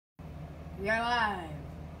We are live.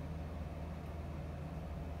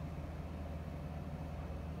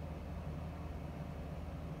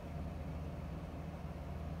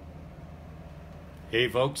 Hey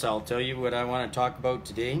folks, I'll tell you what I want to talk about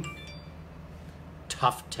today.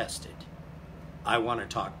 ToughTested. I want to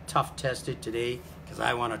talk ToughTested today because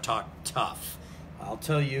I want to talk tough. I'll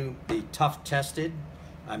tell you the ToughTested.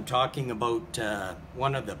 I'm talking about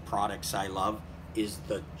one of the products I love is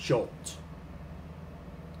the Jolt.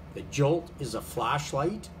 The Jolt is a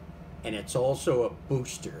flashlight and it's also a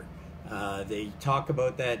booster. They talk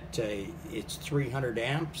about that it's 300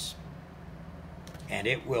 amps and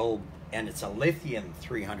it's a lithium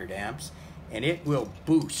 300 amps and it will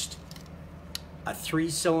boost. A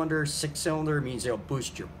 3-cylinder, 6-cylinder means it'll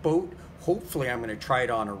boost your boat. Hopefully I'm going to try it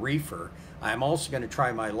on a reefer. I'm also going to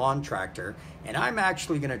try my lawn tractor, and I'm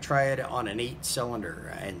actually going to try it on an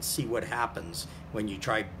 8-cylinder and see what happens when you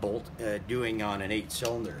try doing on an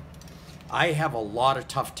 8-cylinder. I have a lot of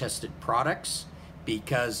ToughTested products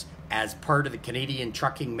because as part of the Canadian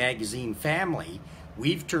Trucking Magazine family,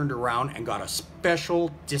 we've turned around and got a special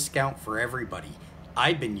discount for everybody.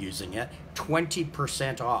 I've been using it,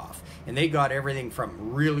 20% off. And they got everything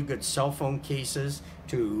from really good cell phone cases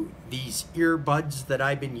to these earbuds that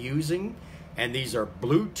I've been using. And these are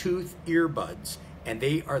Bluetooth earbuds, and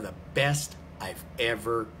they are the best I've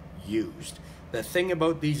ever used. The thing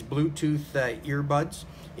about these Bluetooth earbuds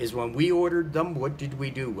is when we ordered them, what did we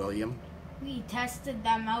do, William? We tested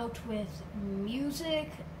them out with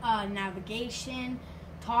music, navigation,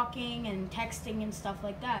 talking and texting and stuff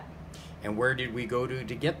like that. And where did we go to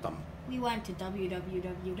get them? We went to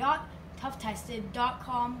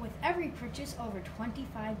www.ToughTested.com. With every purchase over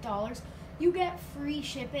 $25, you get free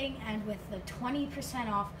shipping, and with the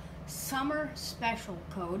 20% off summer special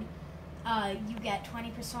code, you get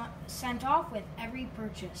 20% off with every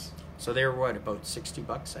purchase. So they're what, about $60,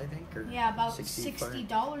 I think? Or yeah, about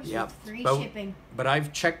 $60 yeah. with free shipping. But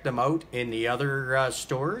I've checked them out in the other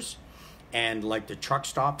stores, and like the truck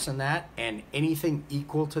stops and that, and anything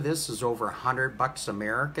equal to this is over $100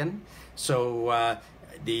 American. So I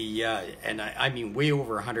mean way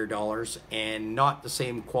over $100, and not the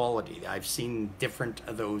same quality. I've seen different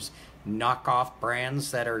of those knockoff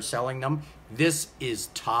brands that are selling them. This is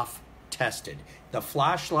ToughTested. The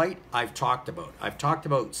flashlight I've talked about. I've talked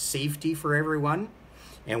about safety for everyone,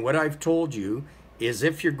 and what I've told you is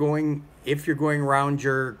if you're going around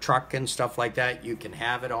your truck and stuff like that, you can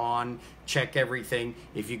have it on, check everything.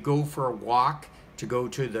 If you go for a walk to go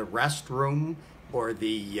to the restroom or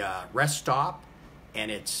the rest stop,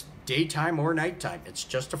 and it's daytime or nighttime, it's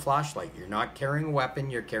just a flashlight. You're not carrying a weapon,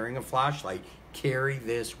 you're carrying a flashlight. Carry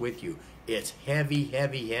this with you. It's heavy,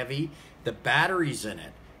 heavy, heavy. The batteries in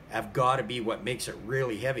it have got to be what makes it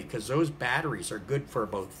really heavy, because those batteries are good for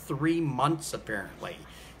about 3 months apparently.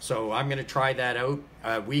 So I'm going to try that out.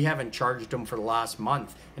 We haven't charged them for the last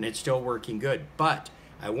month, and it's still working good. But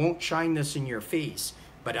I won't shine this in your face,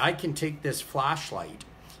 but I can take this flashlight,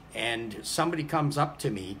 and somebody comes up to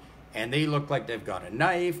me, and they look like they've got a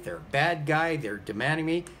knife, they're a bad guy, they're demanding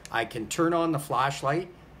me. I can turn on the flashlight.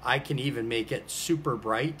 I can even make it super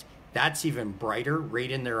bright. That's even brighter, right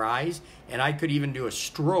in their eyes. And I could even do a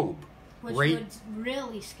strobe. Which would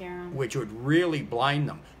really scare them. Which would really blind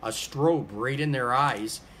them. A strobe right in their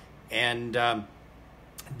eyes. And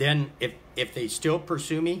then if they still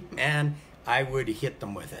pursue me, man, I would hit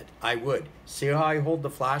them with it. I would. See how I hold the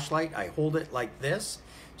flashlight? I hold it like this.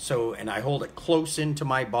 And I hold it close into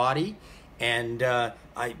my body. And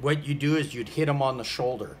what you do is you'd hit them on the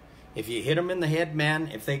shoulder. If you hit them in the head, man,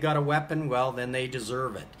 if they got a weapon, well, then they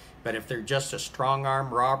deserve it. But if they're just a strong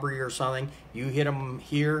arm robbery or something, you hit them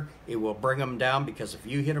here, it will bring them down, because if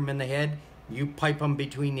you hit them in the head, you pipe them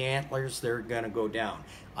between the antlers, they're going to go down.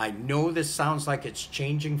 I know this sounds like it's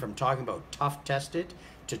changing from talking about ToughTested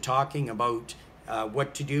to talking about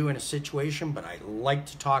what to do in a situation, but I like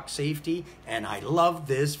to talk safety, and I love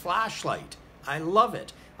this flashlight. I love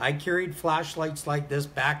it. I carried flashlights like this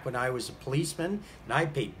back when I was a policeman, and I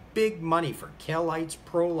paid big money for Kel lights,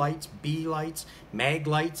 Pro lights, B lights, Mag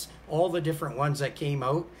lights, all the different ones that came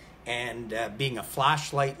out. And being a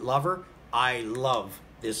flashlight lover, I love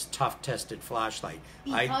this ToughTested flashlight.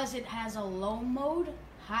 Because it has a low mode,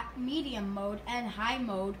 medium mode, and high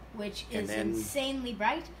mode, which is insanely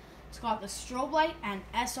bright. It's got the strobe light and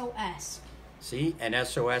SOS. See, an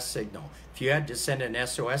SOS signal. If you had to send an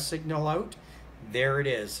SOS signal out, there it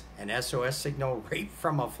is, an SOS signal right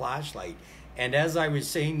from a flashlight. And as I was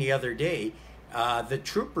saying the other day, the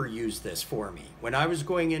trooper used this for me. When I was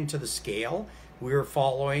going into the scale, we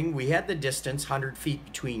had the distance 100 feet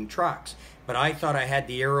between trucks, but I thought I had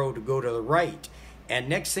the arrow to go to the right. And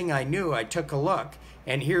next thing I knew, I took a look,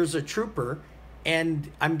 and here's a trooper,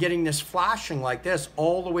 and I'm getting this flashing like this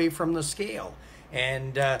all the way from the scale.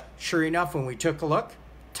 And sure enough, when we took a look,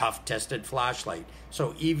 ToughTested flashlight.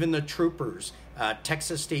 So even the troopers,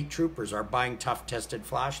 Texas State troopers, are buying ToughTested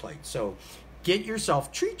flashlights. So get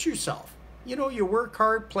yourself, treat yourself. You know, you work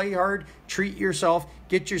hard, play hard, treat yourself,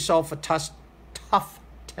 get yourself a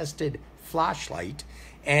ToughTested flashlight,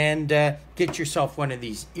 and get yourself one of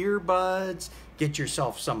these earbuds, get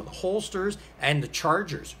yourself some of the holsters and the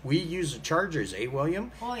chargers. We use the chargers,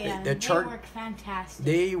 William? Oh yeah, they work fantastic.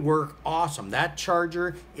 They work awesome. That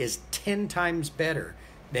charger is 10 times better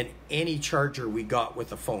than any charger we got with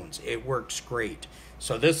the phones. It works great.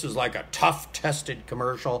 So this is like a ToughTested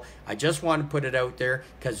commercial. I just want to put it out there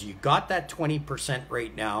because you got that 20%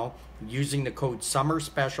 right now using the code Summer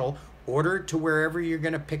Special. Order it to wherever you're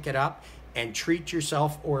going to pick it up and treat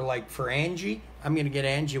yourself. Or like for Angie, I'm going to get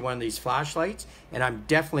Angie one of these flashlights, and I'm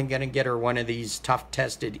definitely going to get her one of these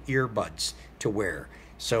ToughTested earbuds to wear.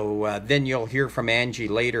 So then you'll hear from Angie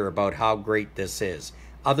later about how great this is.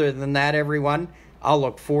 Other than that, everyone, I'll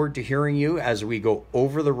look forward to hearing you as we go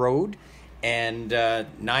over the road. And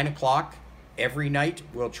 9 o'clock every night,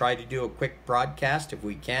 we'll try to do a quick broadcast. If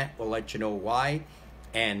we can't, we'll let you know why.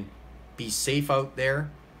 And be safe out there.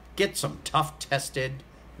 Get some ToughTested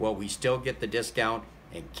while we still get the discount,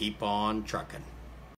 and keep on trucking.